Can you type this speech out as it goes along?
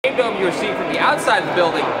dome you are seeing from the outside of the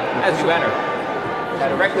building as you enter.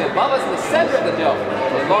 Now directly above us in the center of the dome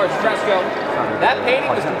is a large fresco. That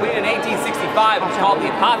painting was completed in 1865. It's called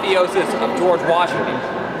the Apotheosis of George Washington.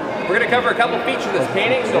 We're going to cover a couple features of this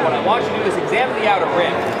painting, so what I want you to do is examine the outer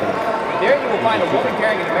rim. There you will find a woman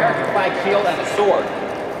carrying an American flag shield and a sword.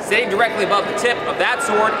 Sitting directly above the tip of that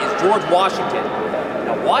sword is George Washington.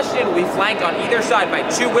 Now Washington will be flanked on either side by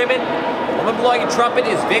two women. The woman blowing a trumpet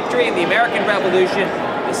is Victory in the American Revolution.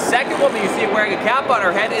 The second woman you see wearing a cap on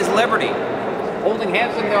her head is Liberty. Holding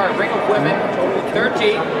hands with them, there are a ring of women, a total of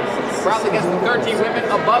 13. Probably against the 13 women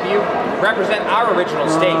above you represent our original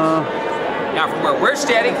states. Now from where we're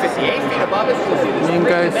standing, 58 feet above us, you'll see this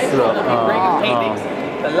three-dimensional ring of paintings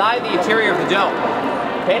that line the interior of the dome.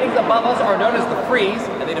 Paintings above us are known as the frieze,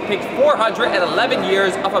 and they depict 411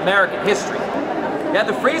 years of American history. Now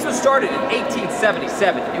the frieze was started in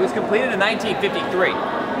 1877. It was completed in 1953.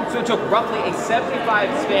 So it took roughly a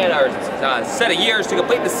 75 set of years to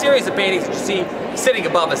complete the series of paintings that you see sitting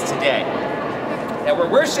above us today. Now where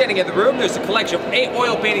we're standing in the room, there's a collection of 8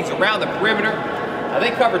 oil paintings around the perimeter. Now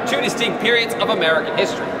they cover 2 distinct periods of American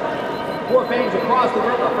history. 4 paintings across the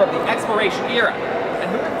room are from the exploration era.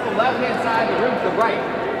 And moving from the left-hand side of the room to the right,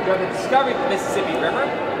 you have the discovery of the Mississippi River.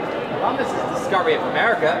 Columbus' discovery of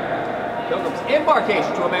America. Pilgrim's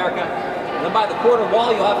embarkation to America. And then by the corner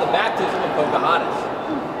wall, you'll have the baptism of Pocahontas.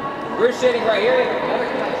 We're sitting right here in another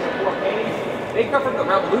collection of 4 paintings. They come from the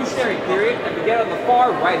Revolutionary period and begin on the far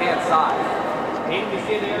right-hand side. The painting you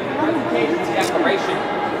see there is the Presentation of the Declaration.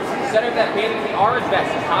 In the center of that painting, the orange vest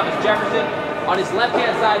is Thomas Jefferson. On his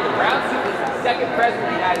left-hand side, the brown suit is the second President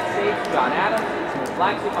of the United States, John Adams. The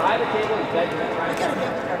black suit behind the table is Benjamin Franklin.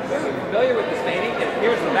 If you're familiar with this painting, it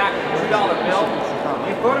appears in the back of the $2 bill.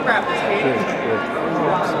 You photograph this painting,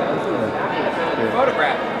 the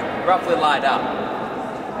photograph roughly lined up.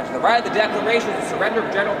 To the right of the Declaration is the surrender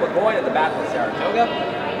of General Burgoyne at the Battle of Saratoga.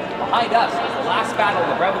 Behind us is the last battle of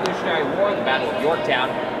the Revolutionary War, the Battle of Yorktown.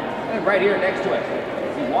 And right here next to it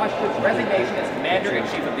is Washington's resignation as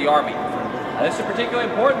Commander-in-Chief of the Army. Now, this is a particularly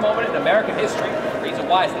important moment in American history. The reason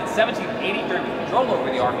why is that in 1780, during the control over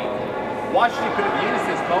the Army, Washington could have used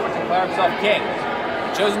this moment to declare himself king.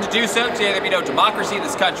 If chosen to do so, today there'd be no democracy in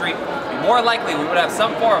this country. It'd be more likely we would have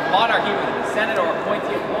some form of monarchy with the Senate or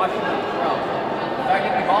appointee of Washington on the throne. The fact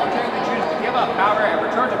that he voluntarily chooses to give up power and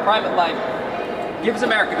return to private life gives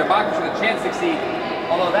American democracy the chance to succeed,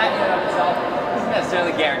 although that in and of itself doesn't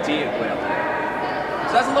necessarily guarantee it will.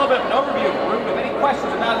 So that's a little bit of an overview of the room. Do you have any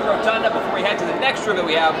questions about the rotunda before we head to the next room that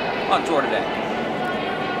we have on tour today?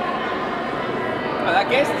 In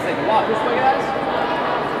that case, let's take a walk this way, guys.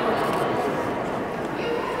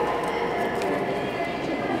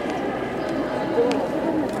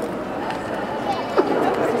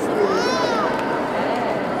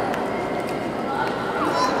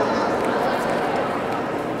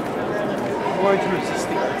 I'm going to resist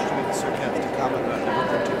the urge to make a sarcastic comment about never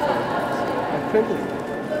printing photographs. I printed it.